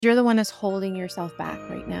You're the one that's holding yourself back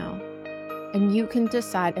right now. And you can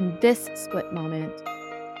decide in this split moment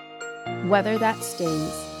whether that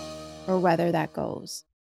stays or whether that goes.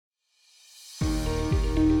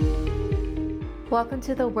 Welcome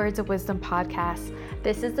to the Words of Wisdom podcast.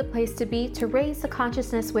 This is the place to be to raise the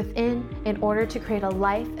consciousness within in order to create a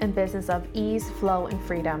life and business of ease, flow, and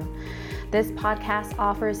freedom. This podcast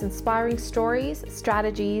offers inspiring stories,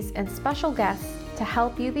 strategies, and special guests to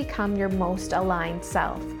help you become your most aligned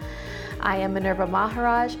self. I am Minerva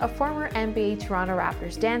Maharaj, a former NBA Toronto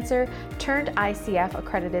Raptors dancer turned ICF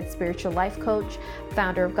accredited spiritual life coach,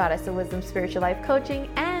 founder of Goddess of Wisdom Spiritual Life Coaching,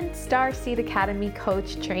 and Star Seed Academy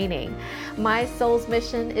coach training. My soul's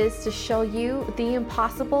mission is to show you the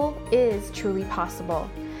impossible is truly possible.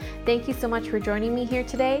 Thank you so much for joining me here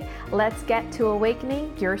today. Let's get to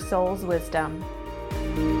awakening your soul's wisdom.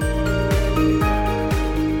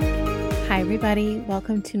 Hi, everybody.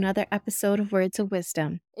 Welcome to another episode of Words of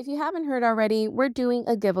Wisdom. If you haven't heard already, we're doing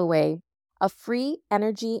a giveaway, a free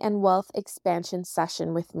energy and wealth expansion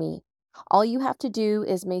session with me. All you have to do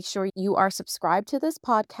is make sure you are subscribed to this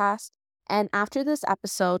podcast. And after this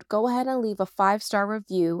episode, go ahead and leave a 5-star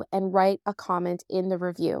review and write a comment in the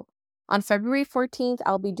review. On February 14th,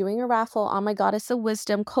 I'll be doing a raffle on my Goddess of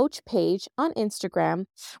Wisdom coach page on Instagram,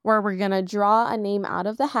 where we're going to draw a name out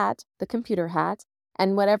of the hat, the computer hat.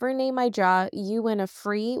 And whatever name I draw, you win a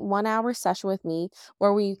free 1-hour session with me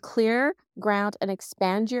where we clear, ground, and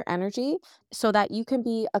expand your energy so that you can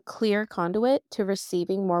be a clear conduit to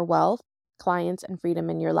receiving more wealth, clients, and freedom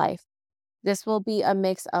in your life. This will be a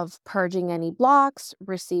mix of purging any blocks,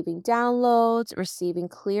 receiving downloads, receiving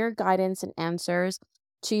clear guidance and answers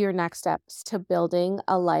to your next steps to building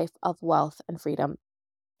a life of wealth and freedom.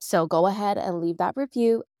 So go ahead and leave that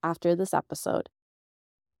review after this episode.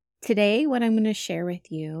 Today, what I'm going to share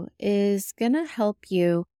with you is going to help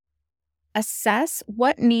you assess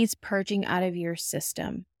what needs purging out of your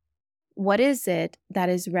system. What is it that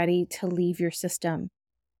is ready to leave your system?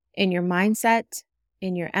 In your mindset,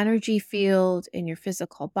 in your energy field, in your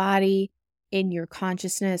physical body, in your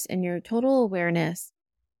consciousness, in your total awareness.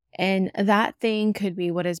 And that thing could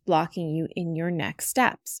be what is blocking you in your next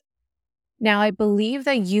steps. Now, I believe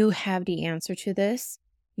that you have the answer to this.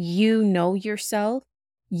 You know yourself.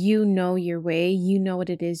 You know your way, you know what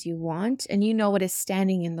it is you want, and you know what is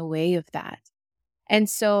standing in the way of that. And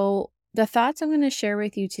so the thoughts I'm going to share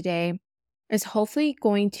with you today is hopefully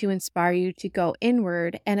going to inspire you to go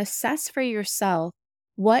inward and assess for yourself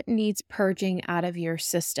what needs purging out of your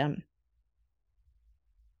system.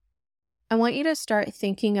 I want you to start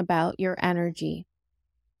thinking about your energy.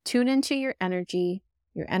 Tune into your energy,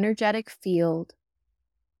 your energetic field,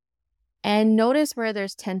 and notice where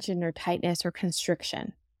there's tension or tightness or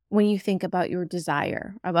constriction. When you think about your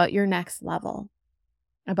desire, about your next level,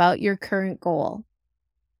 about your current goal.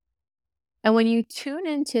 And when you tune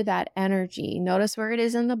into that energy, notice where it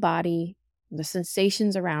is in the body, the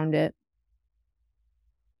sensations around it.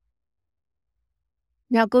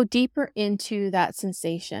 Now go deeper into that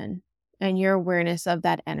sensation and your awareness of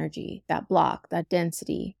that energy, that block, that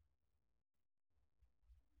density.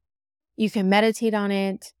 You can meditate on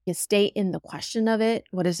it. You stay in the question of it.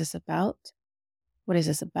 What is this about? What is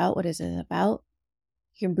this about? What is it about?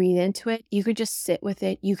 You can breathe into it. You can just sit with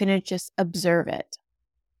it. You can just observe it.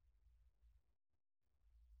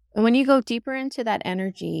 And when you go deeper into that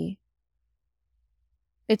energy,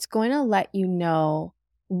 it's going to let you know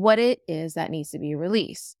what it is that needs to be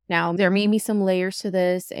released. Now, there may be some layers to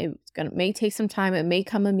this. It may take some time. It may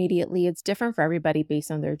come immediately. It's different for everybody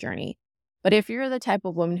based on their journey. But if you're the type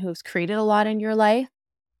of woman who's created a lot in your life,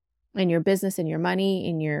 in your business, in your money,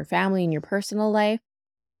 in your family, in your personal life,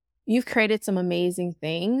 you've created some amazing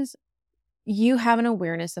things. You have an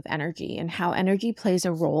awareness of energy and how energy plays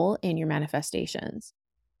a role in your manifestations.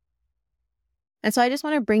 And so I just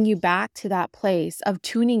want to bring you back to that place of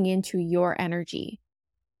tuning into your energy,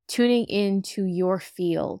 tuning into your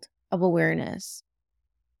field of awareness,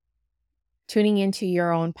 tuning into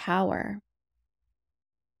your own power.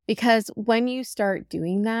 Because when you start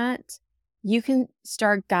doing that, you can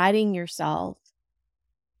start guiding yourself,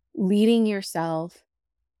 leading yourself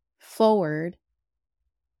forward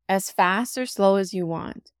as fast or slow as you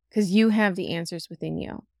want, because you have the answers within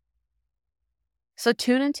you. So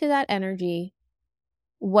tune into that energy.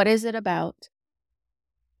 What is it about?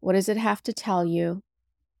 What does it have to tell you?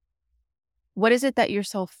 What is it that you're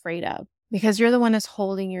so afraid of? Because you're the one that's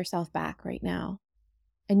holding yourself back right now.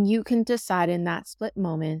 And you can decide in that split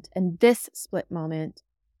moment, and this split moment,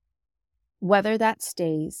 whether that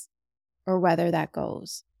stays or whether that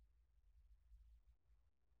goes.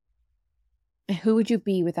 And who would you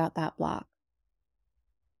be without that block?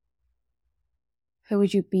 Who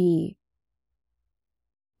would you be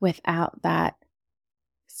without that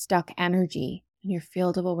stuck energy in your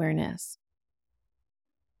field of awareness?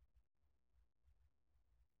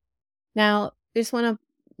 Now, I just want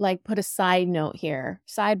to put a side note here,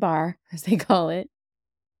 sidebar, as they call it.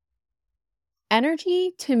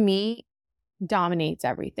 Energy to me dominates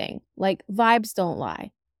everything. Like, vibes don't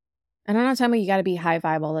lie. And I'm not telling you got to be high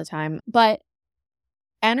vibe all the time, but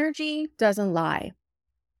energy doesn't lie.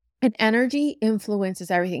 And energy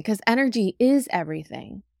influences everything because energy is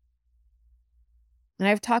everything. And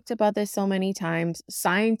I've talked about this so many times.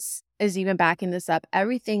 Science is even backing this up.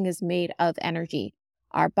 Everything is made of energy.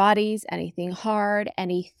 Our bodies, anything hard,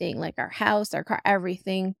 anything like our house, our car,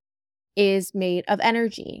 everything is made of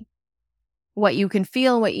energy. What you can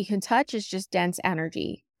feel and what you can touch is just dense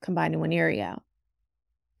energy combined in one area.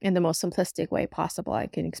 In the most simplistic way possible, I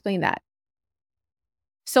can explain that.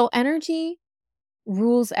 So energy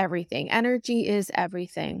rules everything. Energy is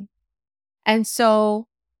everything. And so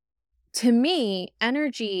to me,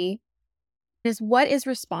 energy is what is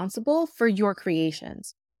responsible for your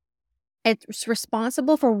creations. It's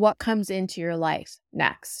responsible for what comes into your life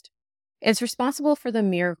next. It's responsible for the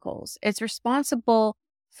miracles. It's responsible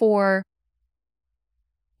for,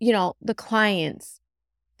 the clients,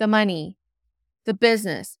 the money, the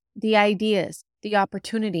business, the ideas, the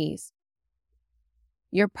opportunities,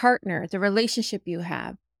 your partner, the relationship you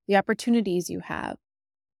have, the opportunities you have.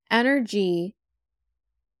 Energy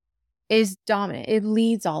is dominant. It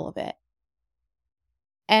leads all of it.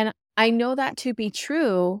 And I know that to be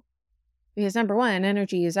true because number one,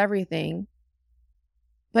 energy is everything.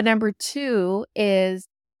 But number two is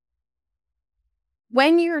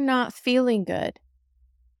when you're not feeling good,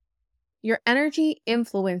 your energy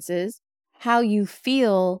influences how you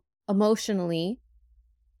feel emotionally.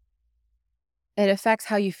 It affects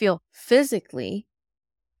how you feel physically.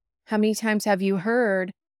 How many times have you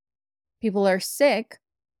heard people are sick?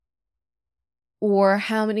 Or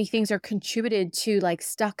how many things are contributed to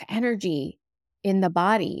stuck energy in the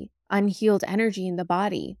body, unhealed energy in the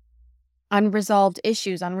body, unresolved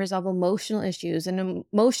issues, unresolved emotional issues. And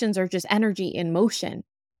emotions are just energy in motion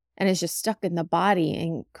and it's just stuck in the body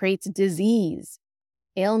and creates disease,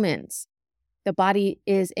 ailments. The body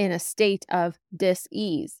is in a state of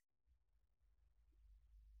dis-ease.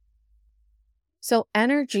 So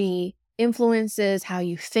energy influences how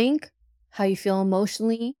you think, how you feel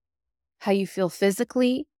emotionally, how you feel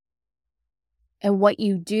physically, and what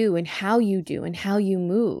you do and how you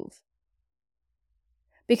move.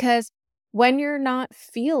 Because when you're not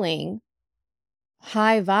feeling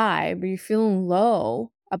high vibe or you're feeling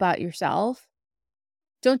low about yourself,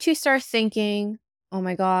 don't you start thinking, oh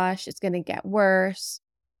my gosh, it's going to get worse.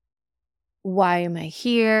 Why am I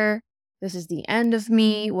here? This is the end of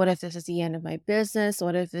me. What if this is the end of my business?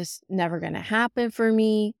 What if this never going to happen for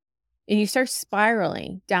me? And you start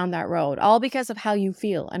spiraling down that road, all because of how you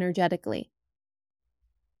feel energetically.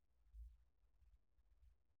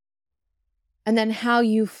 And then how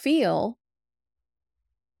you feel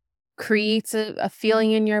creates a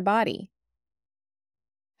feeling in your body.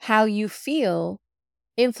 How you feel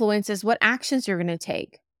influences what actions you're going to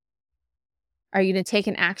take. Are you going to take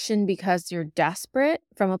an action because you're desperate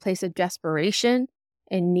from a place of desperation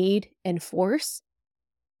and need and force?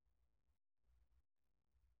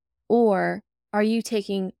 Or are you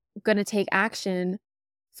going to take action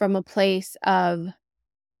from a place of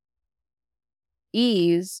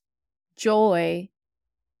ease, joy,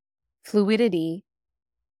 fluidity?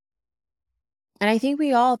 And I think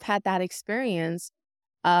we all have had that experience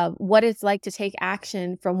of what it's like to take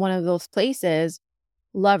action from one of those places,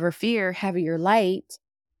 love or fear, heavy or light,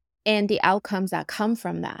 and the outcomes that come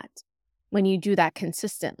from that when you do that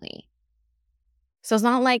consistently. So it's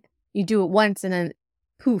not like you do it once and then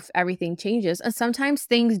poof, everything changes. And sometimes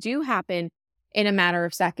things do happen in a matter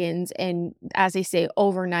of seconds and, as they say,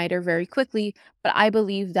 overnight or very quickly. But I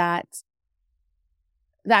believe that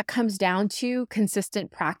comes down to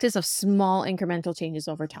consistent practice of small incremental changes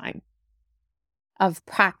over time, of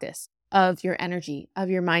practice, of your energy,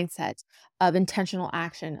 of your mindset, of intentional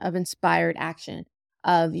action, of inspired action,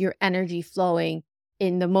 of your energy flowing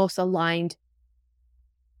in the most aligned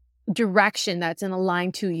direction that's in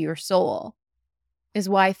aligned to your soul is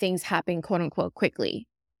why things happen, quote unquote, quickly.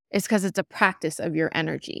 It's because it's a practice of your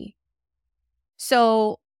energy.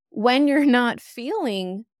 So when you're not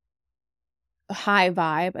feeling high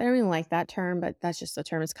vibe, I don't even like that term, but that's just the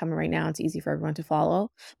term that's coming right now. It's easy for everyone to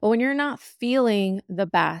follow. But when you're not feeling the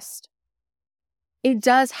best, it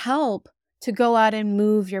does help to go out and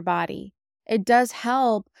move your body. It does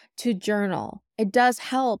help to journal. It does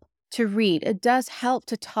help to read. It does help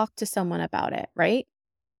to talk to someone about it, right?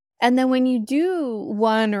 And then when you do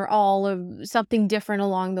one or all of something different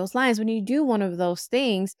along those lines, when you do one of those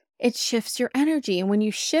things, it shifts your energy. And when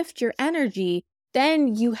you shift your energy,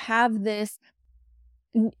 then you have this,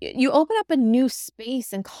 you open up a new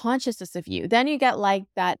space and consciousness of you. Then you get like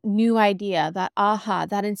that new idea, that aha,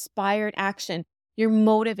 that inspired action. You're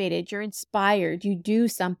motivated, you're inspired, you do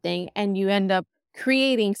something, and you end up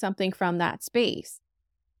creating something from that space.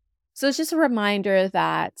 So it's just a reminder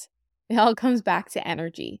that it all comes back to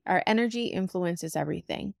energy. Our energy influences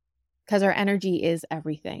everything because our energy is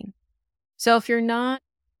everything. So if you're not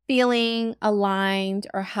feeling aligned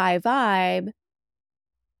or high vibe,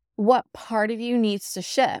 what part of you needs to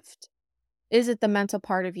shift? Is it the mental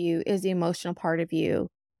part of you? Is the emotional part of you?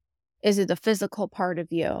 Is it the physical part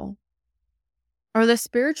of you? Or the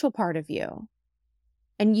spiritual part of you?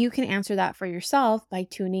 And you can answer that for yourself by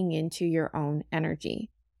tuning into your own energy.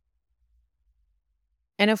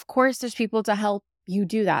 And of course, there's people to help you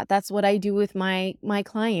do that. That's what I do with my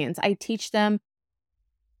clients. I teach them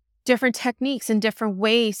different techniques and different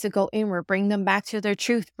ways to go inward, bring them back to their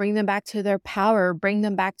truth, bring them back to their power, bring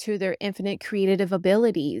them back to their infinite creative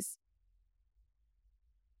abilities.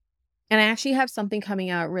 And I actually have something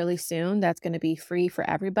coming out really soon that's going to be free for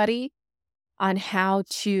everybody on how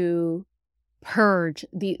to purge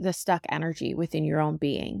the stuck energy within your own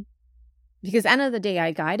being. Because end of the day,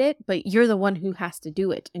 I guide it, but you're the one who has to do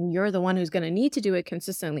it. And you're the one who's going to need to do it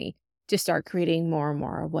consistently to start creating more and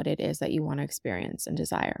more of what it is that you want to experience and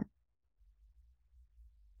desire.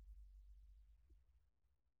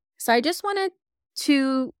 So I just wanted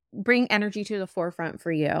to bring energy to the forefront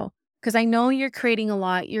for you because I know you're creating a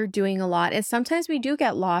lot, you're doing a lot. And sometimes we do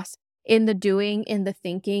get lost in the doing, in the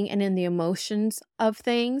thinking, and in the emotions of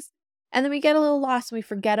things. And then we get a little lost and we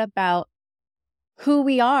forget about who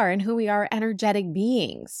we are and who we are, energetic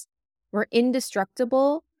beings. We're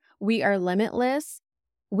indestructible. We are limitless.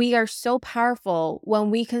 We are so powerful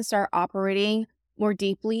when we can start operating more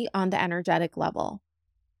deeply on the energetic level.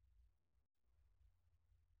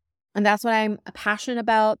 And that's what I'm passionate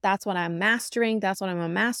about. That's what I'm mastering. That's what I'm a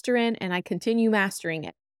master in. And I continue mastering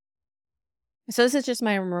it. So this is just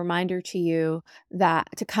my reminder to you that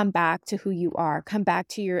to come back to who you are, come back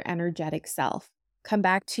to your energetic self, come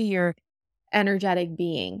back to your energetic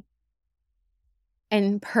being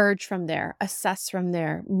and purge from there, assess from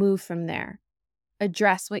there, move from there,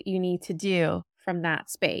 address what you need to do from that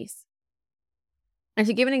space. And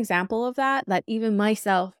to give an example of that even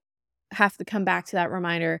myself have to come back to that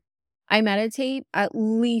reminder, I meditate at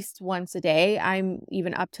least once a day. I'm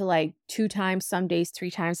even up to like 2 times, some days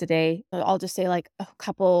 3 times a day. I'll just say like a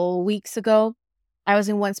couple weeks ago, I was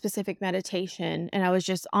in one specific meditation and I was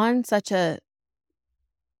just on such a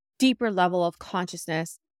deeper level of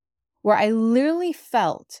consciousness where I literally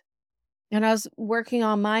felt, and I was working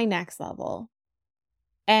on my next level.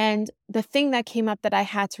 And the thing that came up that I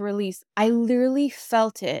had to release, I literally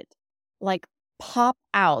felt it like pop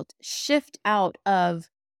out, shift out of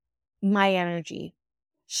my energy,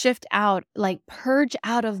 shift out, like purge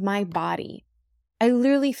out of my body. I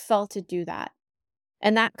literally felt it do that.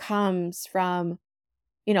 And that comes from,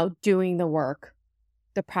 doing the work,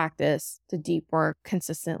 the practice, the deep work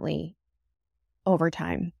consistently over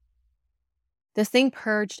time. This thing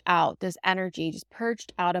purged out, this energy just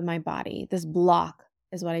purged out of my body. This block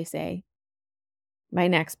is what I say, my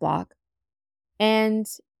next block. And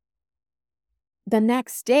the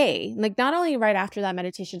next day, like not only right after that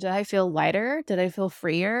meditation, did I feel lighter? Did I feel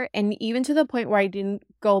freer? And even to the point where I didn't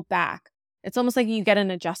go back. It's almost like you get an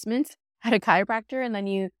adjustment at a chiropractor and then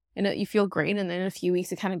you feel great. And then in a few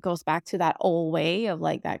weeks, it kind of goes back to that old way of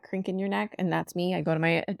like that crink in your neck. And that's me. I go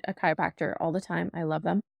to a chiropractor all the time. I love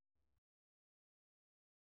them.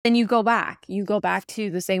 Then you go back to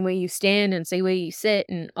the same way you stand and same way you sit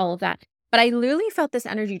and all of that. But I literally felt this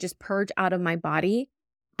energy just purge out of my body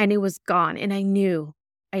and it was gone. And I knew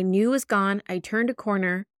it was gone. I turned a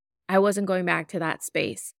corner. I wasn't going back to that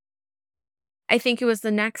space. I think it was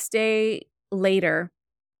the next day later,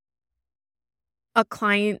 a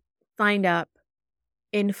client signed up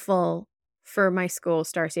in full for my school,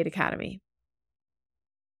 Star State Academy.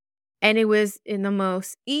 And it was in the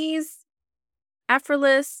most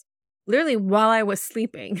effortless, literally while I was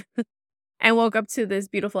sleeping. I woke up to this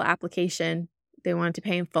beautiful application. They wanted to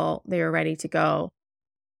pay in full. They were ready to go.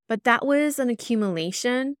 But that was an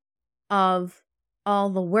accumulation of all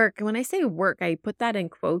the work. And when I say work, I put that in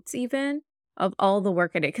quotes even, of all the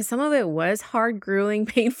work I did. Because some of it was hard, grueling,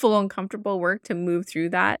 painful, uncomfortable work to move through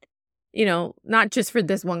that. Not just for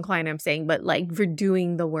this one client I'm saying, but like for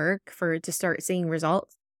doing the work to start seeing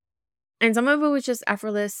results. And some of it was just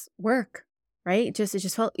effortless work, right? It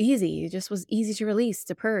just felt easy. It just was easy to release,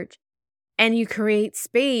 to purge. and you create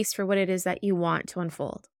space for what it is that you want to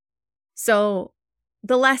unfold. So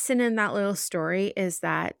the lesson in that little story is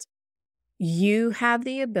that you have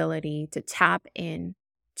the ability to tap in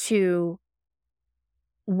to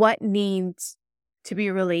what needs to be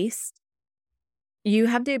released. You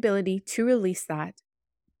have the ability to release that.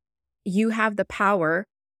 You have the power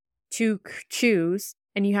to choose,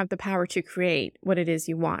 and you have the power to create what it is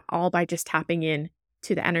you want, all by just tapping in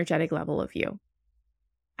to the energetic level of you.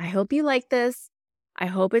 I hope you like this. I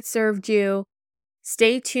hope it served you.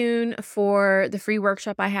 Stay tuned for the free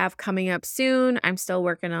workshop I have coming up soon. I'm still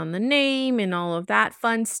working on the name and all of that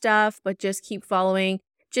fun stuff, but just keep following.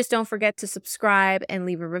 Just don't forget to subscribe and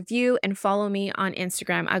leave a review, and follow me on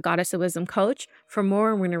Instagram at Goddess of Wisdom Coach for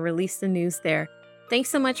more. I'm going to release the news there. Thanks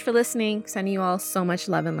so much for listening. Sending you all so much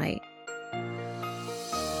love and light.